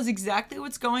 she knows exactly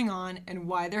what's going on and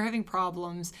why they're having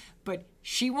problems, but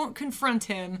she won't confront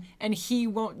him, and he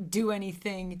won't do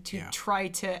anything to try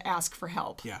to ask for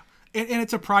help. Yeah, and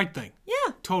it's a pride thing.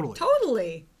 Yeah. Totally.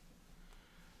 Totally.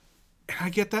 And I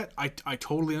get that. I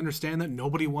totally understand that.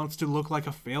 Nobody wants to look like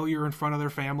a failure in front of their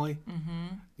family.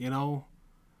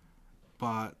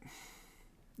 But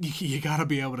you got to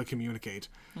be able to communicate.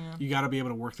 Yeah. You got to be able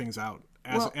to work things out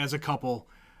as a couple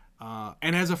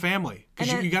and as a family.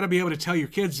 Because you got to be able to tell your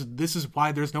kids, this is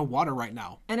why there's no water right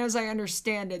now. And as I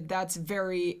understand it, that's a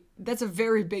very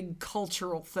big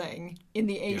cultural thing in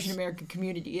the Asian American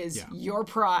community is your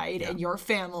pride and your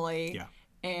family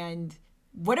and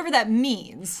whatever that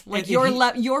means, like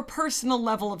your personal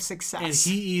level of success. And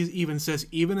he even says,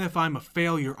 even if I'm a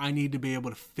failure, I need to be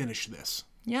able to finish this.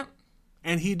 Yep.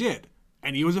 And he did.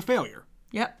 And he was a failure.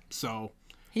 Yep. So.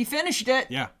 He finished it.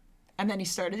 Yeah. And then he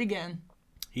started again.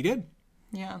 He did.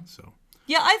 Yeah. So.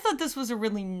 Yeah, I thought this was a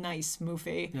really nice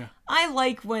movie. Yeah. I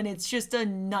like when it's just a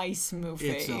nice movie.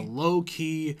 It's a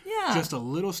low-key, just a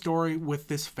little story with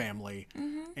this family.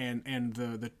 And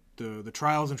the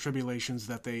trials and tribulations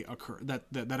that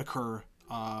occur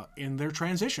in their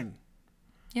transition.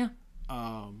 Yeah.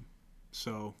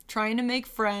 So trying to make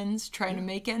friends, trying to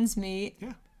make ends meet.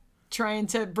 Yeah. Trying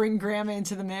to bring grandma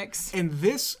into the mix. And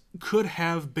this could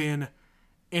have been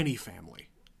any family.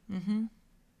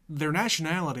 Their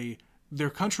nationality, their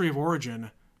country of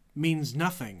origin, means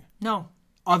nothing. No.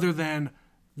 Other than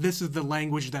this is the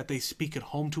language that they speak at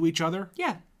home to each other.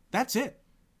 Yeah. That's it.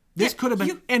 This could have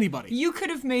been anybody. You could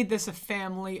have made this a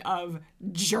family of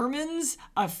Germans,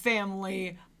 a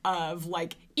family of,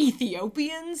 like,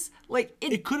 Ethiopians. Like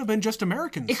it could have been just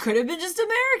Americans. It could have been just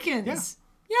Americans.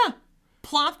 Yeah.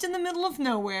 Plopped in the middle of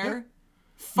nowhere,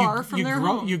 far from their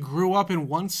home. You grew up in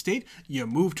one state. You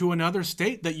moved to another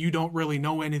state that you don't really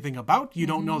know anything about. You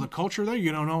don't know the culture there.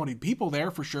 You don't know any people there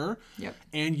for sure. Yep.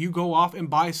 And you go off and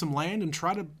buy some land and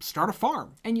try to start a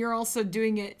farm. And you're also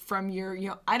doing it from your,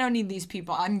 I don't need these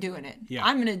people. I'm doing it. Yeah.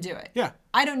 I'm going to do it. Yeah.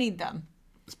 I don't need them.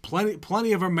 There's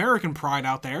plenty of American pride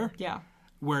out there. Yeah.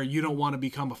 Where you don't want to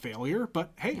become a failure,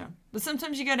 but hey. Yeah. But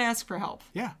sometimes you got to ask for help.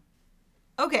 Yeah.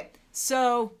 Okay,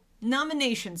 so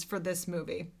nominations for this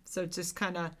movie. So just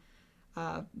kind of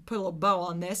put a little bow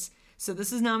on this. So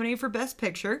this is nominated for Best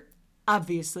Picture,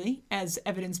 obviously, as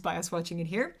evidenced by us watching it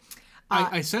here.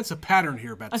 I sense a pattern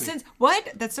here, Betsy.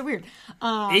 What? That's so weird.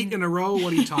 8 in a row?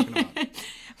 What are you talking about?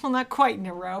 Well, not quite in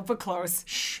a row, but close.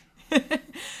 Shh.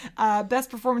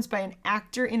 Best performance by an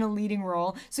actor in a leading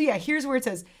role. So yeah, here's where it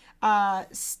says,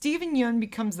 Steven Yeun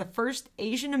becomes the first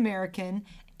Asian American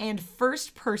and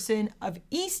first person of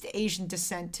East Asian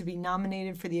descent to be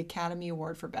nominated for the Academy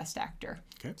Award for Best Actor.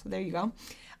 Okay. So there you go.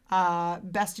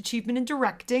 Best achievement in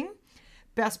directing.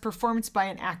 Best performance by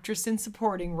an actress in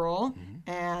supporting role.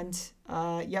 And,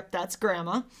 that's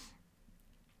Grandma.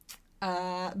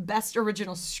 Best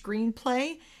original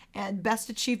screenplay. And best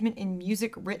achievement in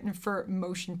music written for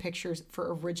motion pictures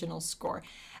for original score.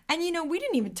 And, we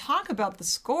didn't even talk about the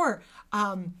score.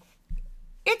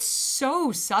 It's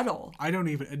so subtle. I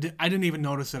didn't even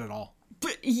notice it at all.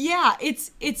 But yeah, it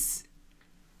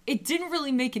didn't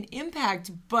really make an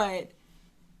impact, but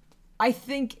I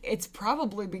think it's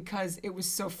probably because it was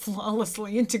so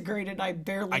flawlessly integrated, I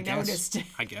barely noticed it.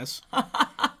 I guess.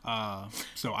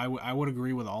 So I would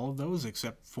agree with all of those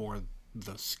except for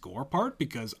the score part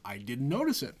because I didn't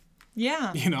notice it.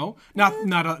 Yeah. Not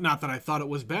that I thought it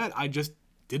was bad. I just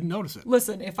didn't notice it.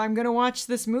 Listen, if I'm going to watch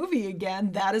this movie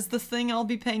again, that is the thing I'll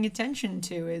be paying attention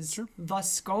to is the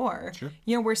score.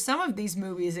 Sure. Where some of these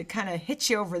movies, it kind of hits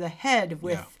you over the head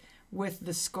with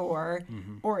the score,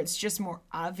 or it's just more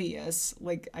obvious.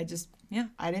 Like, I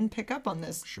didn't pick up on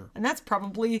this. Sure. And that's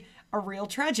probably a real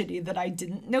tragedy that I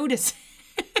didn't notice.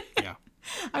 Yeah.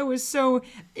 I was so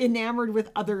enamored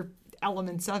with other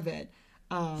elements of it.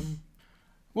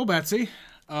 Well, Betsy,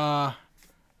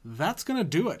 that's going to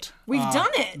do it. We've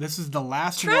done it. This is the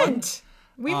last one. Trent,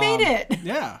 we made it.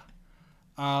 Yeah.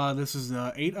 This is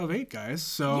 8 of 8, guys.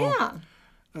 So,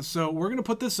 so we're going to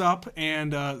put this up,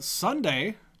 and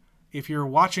Sunday, if you're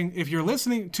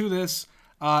listening to this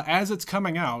as it's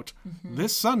coming out,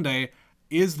 this Sunday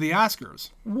is the Oscars.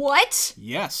 What?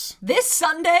 Yes. This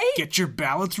Sunday? Get your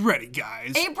ballots ready,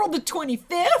 guys. April the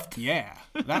 25th? Yeah,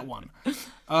 that one.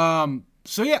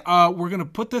 So yeah, we're gonna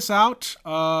put this out,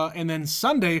 and then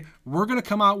Sunday we're gonna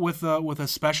come out with a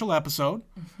special episode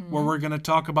where we're gonna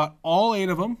talk about all 8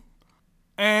 of them,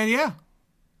 and yeah,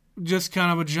 just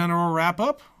kind of a general wrap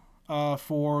up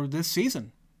for this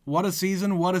season. What a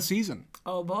season! What a season!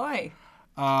 Oh boy.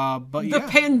 But the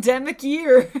pandemic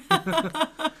year.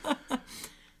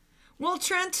 Well,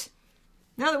 Trent,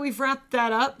 now that we've wrapped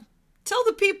that up, tell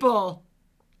the people.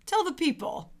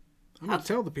 I'm going to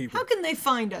tell the people. How can they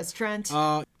find us, Trent?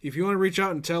 If you want to reach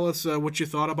out and tell us what you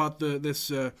thought about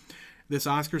this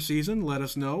Oscar season, let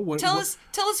us know. Tell us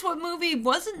what movie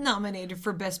wasn't nominated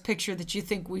for Best Picture that you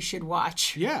think we should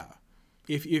watch. Yeah.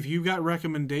 If you got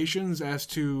recommendations as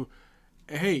to,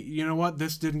 hey, you know what,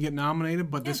 this didn't get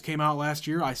nominated, but this came out last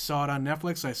year. I saw it on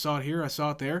Netflix. I saw it here. I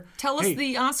saw it there. Tell us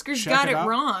the Oscars got it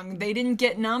wrong. They didn't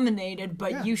get nominated,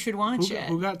 but you should watch it.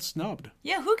 Who got snubbed?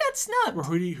 Yeah, who got snubbed? Or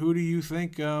who do you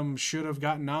think should have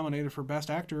gotten nominated for Best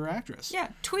Actor or Actress? Yeah,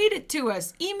 tweet it to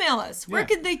us. Email us. Where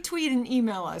could they tweet and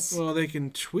email us? Well, they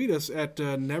can tweet us at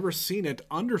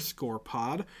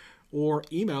neverseenit_pod or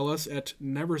email us at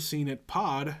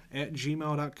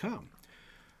neverseenitpod@gmail.com.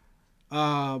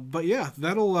 But yeah,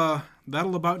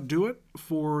 that'll about do it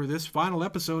for this final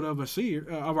episode of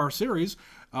our series.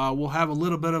 We'll have a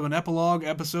little bit of an epilogue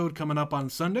episode coming up on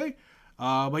Sunday.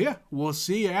 But yeah, we'll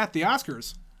see you at the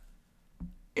Oscars.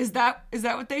 Is that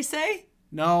what they say?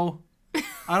 No,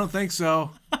 I don't think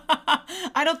so.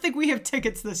 I don't think we have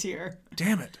tickets this year.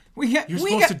 Damn it. You're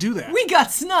supposed to do that. We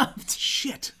got snubbed.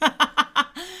 Shit.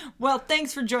 Well,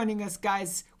 thanks for joining us,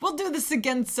 guys. We'll do this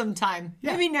again sometime.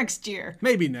 Yeah. Maybe next year.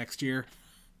 Maybe next year.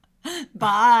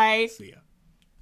 Bye. See ya.